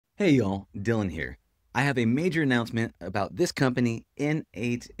Hey y'all, Dylan here. I have a major announcement about this company,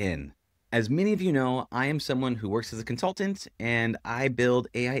 N8N. As many of you know, I am someone who works as a consultant and I build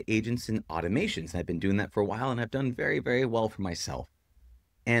AI agents and automations. I've been doing that for a while and I've done very, very well for myself.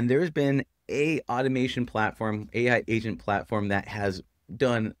 And there's been a automation platform, AI agent platform that has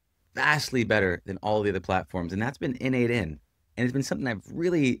done vastly better than all the other platforms, and that's been N8N. And it's been something I've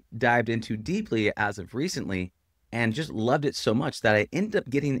really dived into deeply as of recently and just loved it so much that I ended up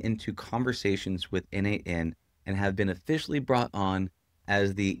getting into conversations with N8N and have been officially brought on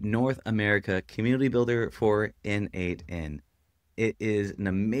as the North America community builder for N8N. It is an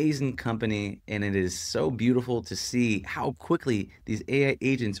amazing company, and it is so beautiful to see how quickly these AI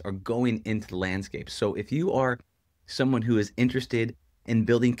agents are going into the landscape. So if you are someone who is interested in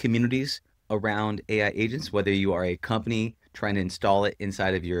building communities around AI agents, whether you are a company trying to install it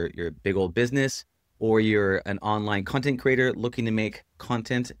inside of your big old business, or you're an online content creator looking to make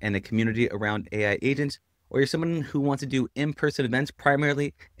content and a community around AI agents, or you're someone who wants to do in-person events,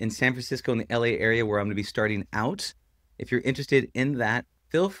 primarily in San Francisco and the LA area where I'm going to be starting out. If you're interested in that,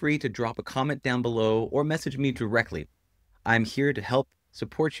 feel free to drop a comment down below or message me directly. I'm here to help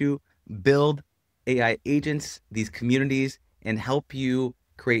support you build AI agents, these communities, and help you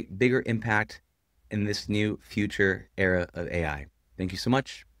create bigger impact in this new future era of AI. Thank you so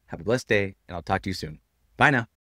much. Have a blessed day, and I'll talk to you soon. Bye now.